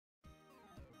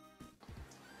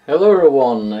Hello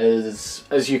everyone.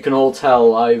 As you can all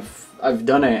tell, I've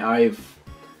done it. I've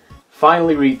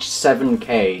finally reached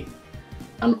 7K,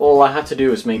 and all I had to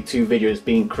do was make 2 videos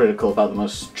being critical about the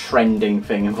most trending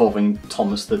thing involving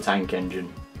Thomas the Tank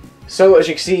Engine. So as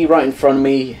you can see right in front of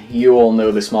me, you all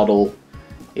know this model.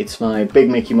 It's my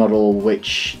Big Mickey model,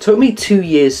 which took me 2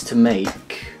 years to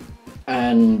make,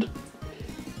 and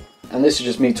this is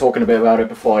just me talking a bit about it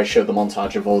before I show the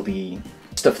montage of all the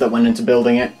stuff that went into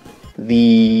building it.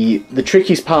 The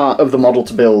trickiest part of the model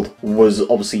to build was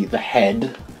obviously the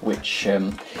head, which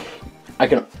I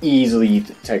can easily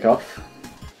take off,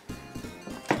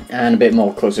 and a bit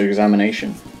more closer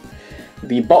examination.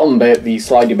 The bottom bit, the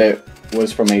slidey bit,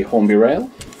 was from a Hornby rail.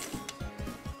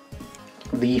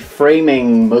 The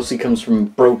framing mostly comes from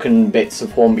broken bits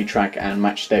of Hornby track and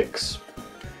matchsticks,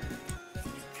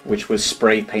 which was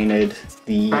spray painted.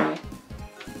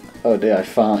 Oh dear, I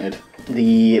farted.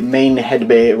 The main head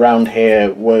bit around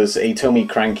here was a Tomy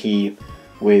Cranky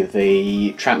with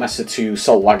a Trackmaster 2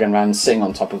 salt wagon van sitting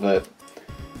on top of it.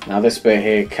 Now this bit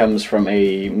here comes from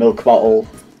a milk bottle,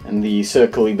 and the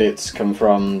circly bits come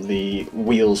from the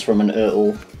wheels from an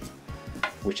Ertl,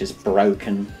 which is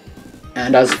broken.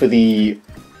 And as for the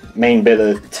main bit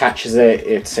that attaches it,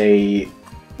 it's a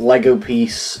Lego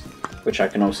piece, which I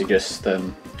can obviously just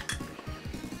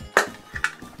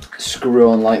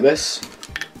screw on like this.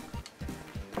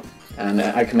 And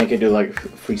I can make it do like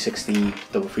 360,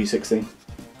 double 360.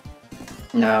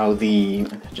 Now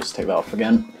just take that off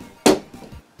again.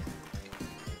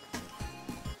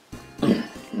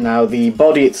 Now the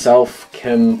body itself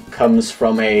comes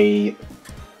from a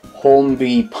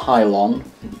Hornby pylon,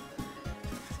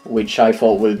 which I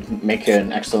thought would make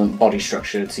an excellent body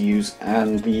structure to use.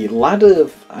 And the ladder,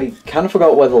 I kind of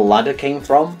forgot where the ladder came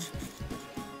from.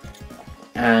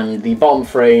 And the bottom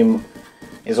frame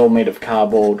is all made of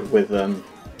cardboard with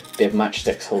bit of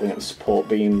matchsticks holding up the support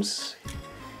beams.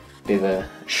 Bit of a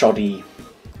shoddy,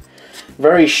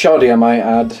 very shoddy I might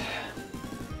add.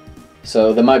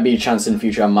 So there might be a chance in the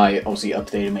future I might obviously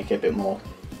update and make it a bit more,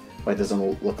 where it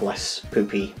doesn't look less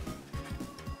poopy.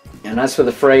 And as for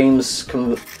the frames,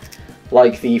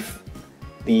 like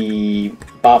the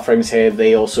bar frames here,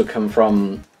 they also come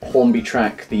from Hornby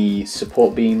track, the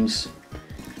support beams,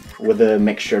 with a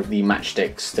mixture of the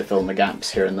matchsticks to fill in the gaps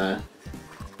here and there.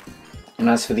 And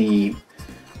as for the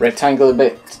rectangular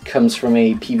bit, comes from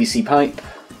a PVC pipe,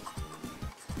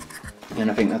 and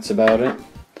I think that's about it.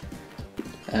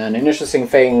 And an interesting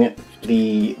thing,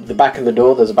 the back of the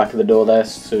door, there's a back of the door there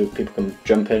so people can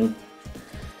jump in.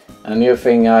 And the other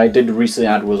thing I did recently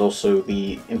add was also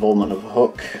the involvement of a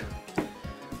hook,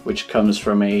 which comes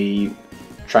from a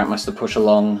Trackmaster push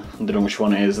along. I don't know which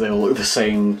one it is, they all look the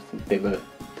same.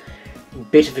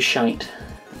 Bit of a shite.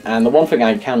 And the one thing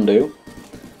I can do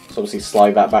is obviously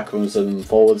slide that backwards and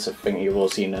forwards. I think you've all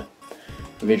seen a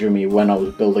video of me when I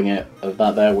was building it of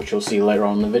that there, which you'll see later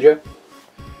on in the video.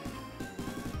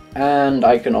 And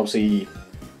I can obviously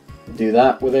do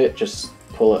that with it, just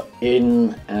pull it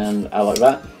in and out like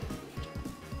that.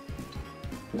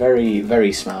 Very,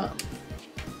 very smart.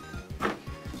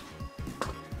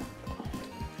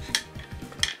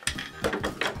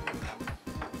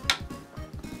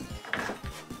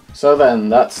 So then,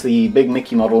 that's the Big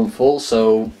Mickey model in full,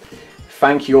 so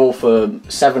thank you all for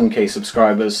 7K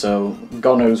subscribers, so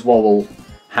God knows what will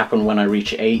happen when I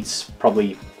reach 8,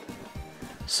 probably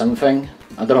something.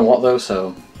 I don't know what though,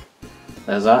 so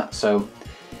there's that. So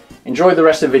enjoy the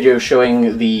rest of the video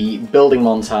showing the building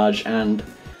montage. And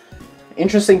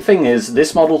interesting thing is,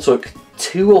 this model took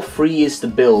 2 or 3 years to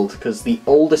build, because the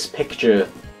oldest picture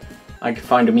I could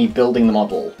find of me building the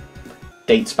model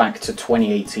dates back to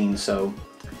 2018, so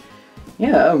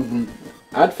yeah,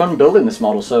 I had fun building this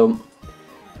model, so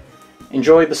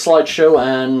enjoy the slideshow,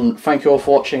 and thank you all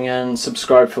for watching, and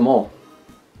subscribe for more.